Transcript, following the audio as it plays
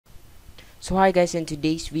So hi guys, in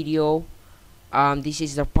today's video, this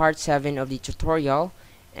is the part 7 of the tutorial,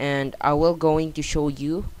 and I will going to show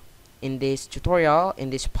you in this tutorial, in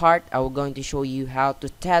this part, I will going to show you how to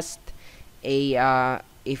test a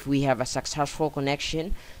if we have a successful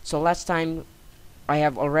connection. So last time I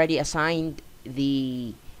have already assigned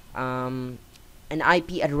the an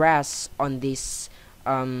IP address on this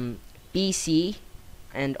PC,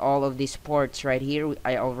 and all of these ports right here.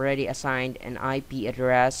 I already assigned an IP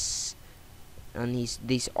address on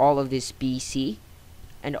all of this PC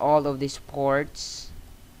and all of these ports,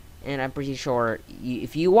 and I'm pretty sure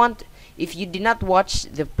if you did not watch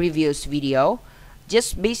the previous video,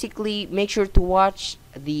 just basically make sure to watch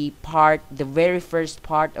the very first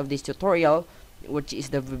part of this tutorial, which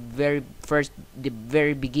is the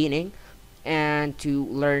very beginning, and to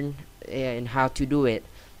learn and how to do it.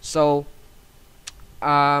 So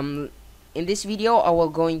in this video I will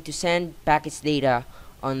going to send packets data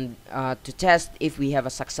on to test if we have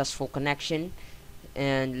a successful connection,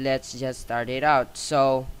 and let's just start it out.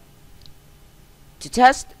 So to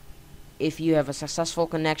test if you have a successful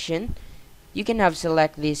connection, you can have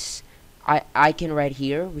select this icon right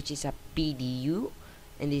here, which is a PDU,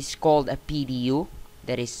 and it's called a PDU.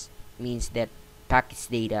 That is means that packets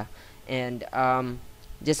data, and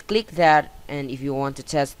just click that. And if you want to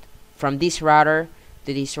test from this router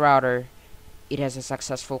to this router, it has a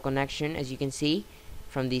successful connection. As you can see,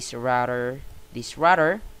 from this router to this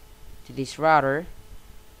router,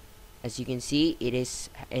 as you can see, it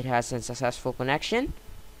has a successful connection.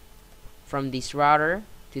 From this router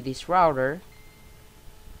to this router,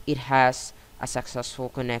 it has a successful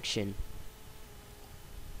connection.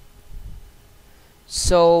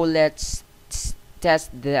 So let's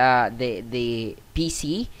test the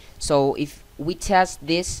PC. So if we test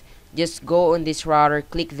this, just go on this router,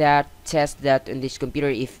 click that, test that on this computer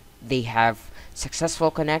if they have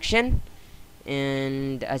successful connection.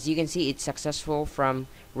 And as you can see, it's successful from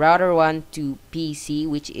router 1 to PC,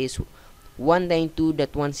 which is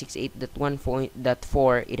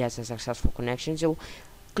 192.168.1.4. It has a successful connection. So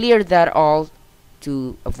clear that all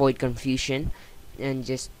to avoid confusion, and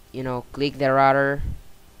just click the router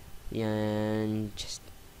and just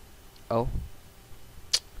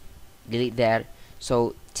delete that.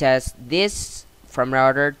 So test this from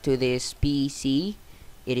router to this PC,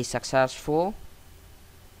 it is successful.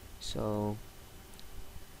 So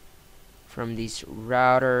from this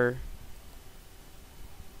router,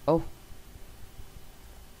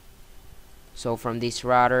 so from this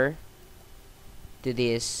router to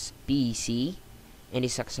this PC, and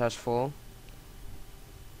is successful.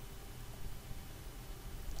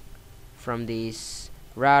 From this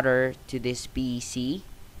router to this PC,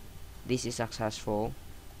 this is successful.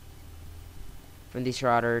 From this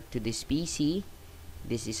router to this PC,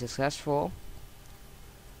 this is successful.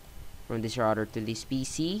 From this router to this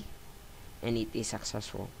PC, and it is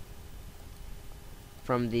successful.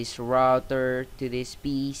 From this router to this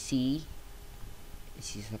PC,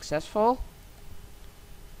 this is successful.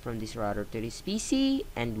 From this router to this PC,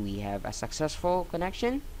 and we have a successful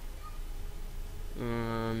connection.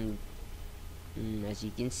 As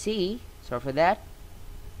you can see, sorry for that,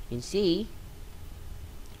 you can see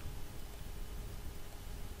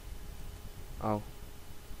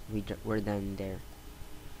we're done there.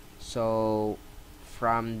 So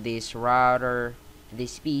from this router to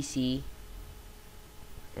this PC,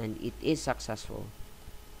 and it is successful.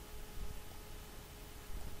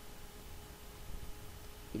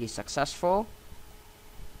 It is successful.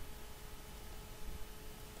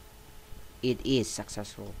 It is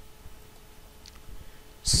successful.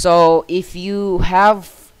 So if you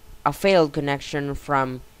have a failed connection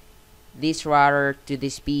from this router to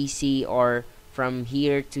this PC, or from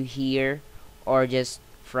here to here, or just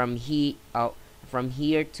from here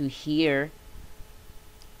to here,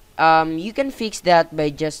 you can fix that by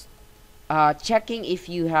just checking if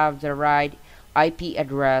you have the right IP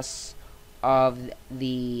address of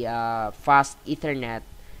the fast Ethernet.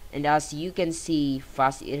 And as you can see,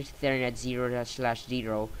 fast Ethernet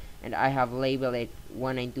 0/0, and I have labeled it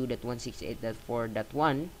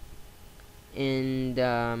 192.168.4.1, and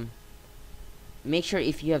make sure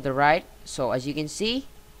if you have the right. So as you can see,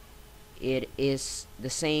 it is the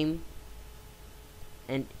same,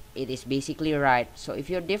 and it is basically right. So if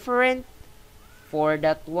you're different,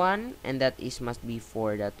 4.1, and that must be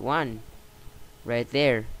 4.1 right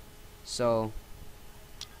there. So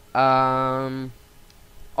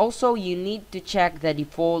also, you need to check the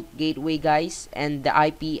default gateway, guys, and the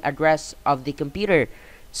IP address of the computer.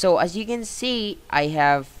 So as you can see, I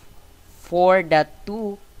have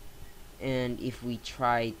 4.2, and if we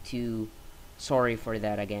try to, sorry for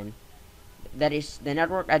that again, that is the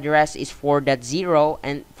network address is 4.0,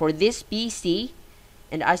 and for this PC,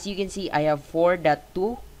 and as you can see, I have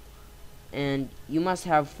 4.2, and you must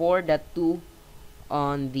have 4.2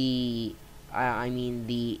 on the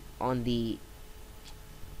on the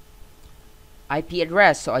IP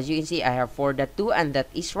address. So as you can see, I have 4.2, and that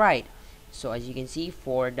is right. So as you can see,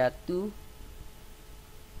 4.2,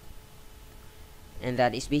 and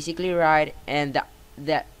that is basically right. And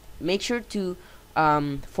that make sure to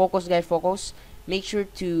focus, guys, focus. Make sure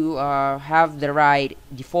to have the right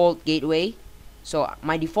default gateway. So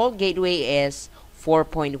my default gateway is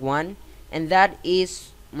 4.1, and that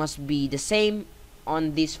is must be the same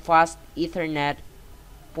on this fast Ethernet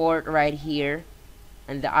port right here,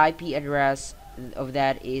 and the IP address of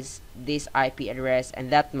that is this IP address, and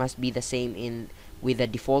that must be the same in with the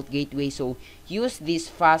default gateway. So use this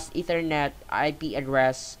fast Ethernet IP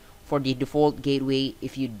address for the default gateway.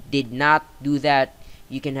 If you did not do that,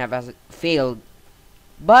 you can have failed.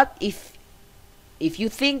 But if you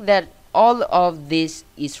think that all of this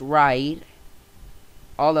is right,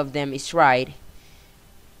 all of them is right,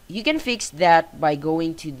 you can fix that by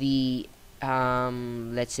going to the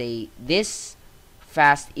let's say this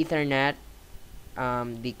fast Ethernet,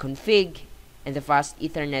 the config, and the fast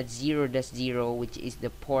Ethernet 0.0, which is the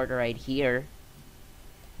port right here,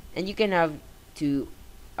 and you can have to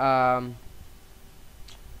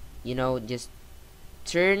just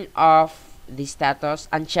turn off the status,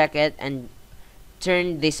 uncheck it, and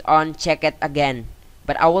turn this on, check it again.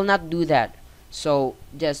 But I will not do that, so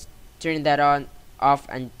just turn that on, off,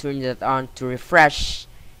 and turn that on to refresh,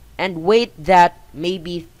 and wait that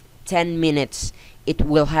maybe 10 minutes. It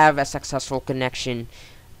will have a successful connection.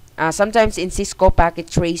 Sometimes in Cisco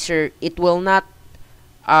Packet Tracer it will not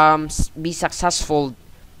be successful.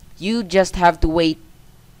 You just have to wait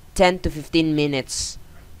 10 to 15 minutes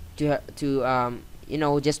to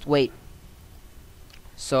just wait.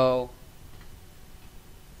 So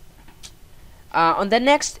on the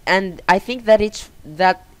next, and I think that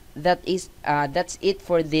that's it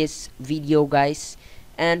for this video, guys.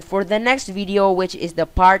 And for the next video, which is the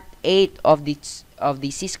part 8 of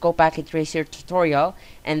the Cisco Packet Tracer tutorial,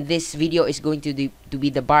 and this video is going to be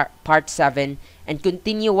the part 7, and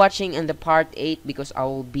continue watching in the part 8 because I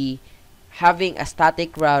will be having a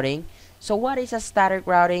static routing. So what is a static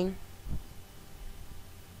routing?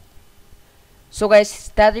 So guys,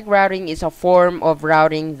 static routing is a form of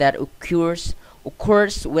routing that occurs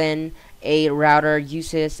when a router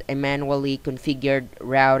uses a manually configured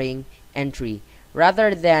routing entry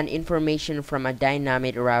rather than information from a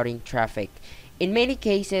dynamic routing traffic. In many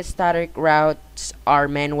cases, static routes are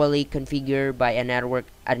manually configured by a network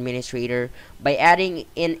administrator by adding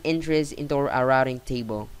in entries into a routing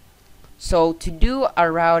table. So to do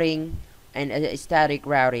a routing and a static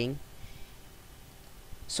routing,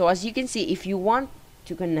 so as you can see, if you want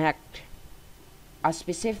to connect a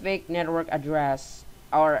specific network address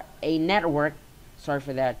or a network, sorry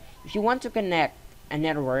for that, if you want to connect a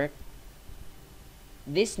network,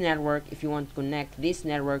 this network, if you want to connect this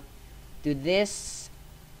network to this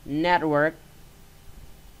network,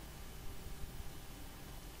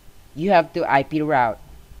 you have to IP route.